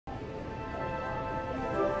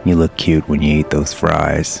You look cute when you eat those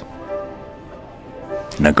fries.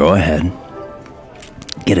 Now go ahead.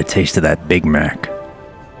 Get a taste of that Big Mac.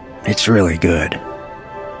 It's really good.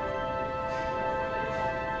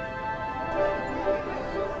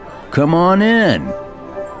 Come on in.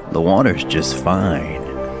 The water's just fine.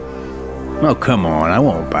 Oh, come on, I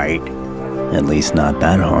won't bite. At least not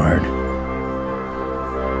that hard.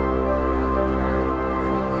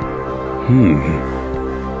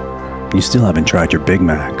 You still haven't tried your Big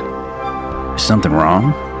Mac. Is something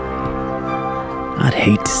wrong? I'd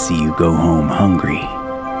hate to see you go home hungry.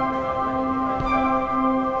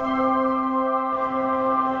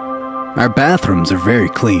 Our bathrooms are very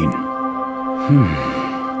clean.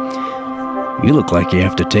 You look like you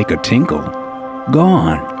have to take a tinkle. Go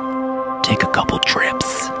on, take a couple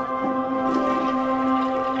trips.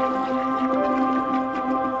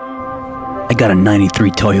 I got a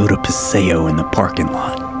 93 Toyota Paseo in the parking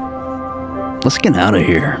lot. Let's get out of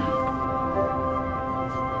here.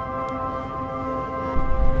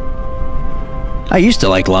 I used to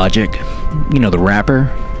like Logic. You know, the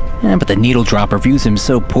rapper. But the Needle Dropper views him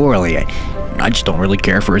so poorly. I just don't really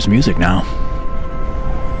care for his music now.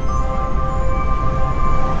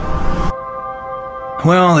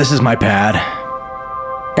 Well, this is my pad.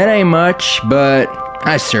 It ain't much, but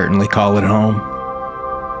I certainly call it home.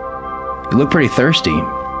 You look pretty thirsty.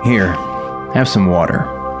 Here, have some water.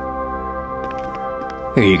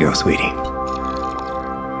 Here you go, sweetie.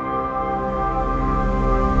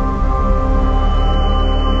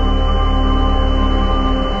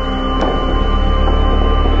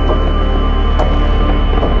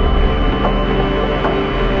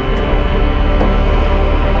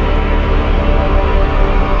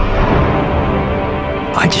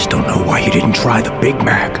 I just don't know why you didn't try the Big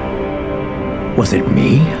Mac. Was it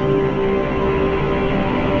me?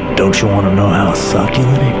 Don't you want to know how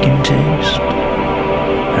succulent it can taste?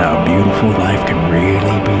 How beautiful life can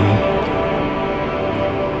really be?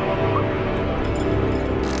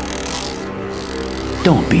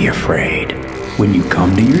 Don't be afraid. When you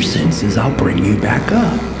come to your senses, I'll bring you back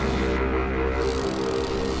up.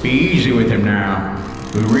 Be easy with him now.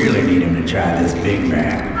 We really need him to try this Big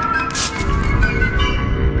Mac.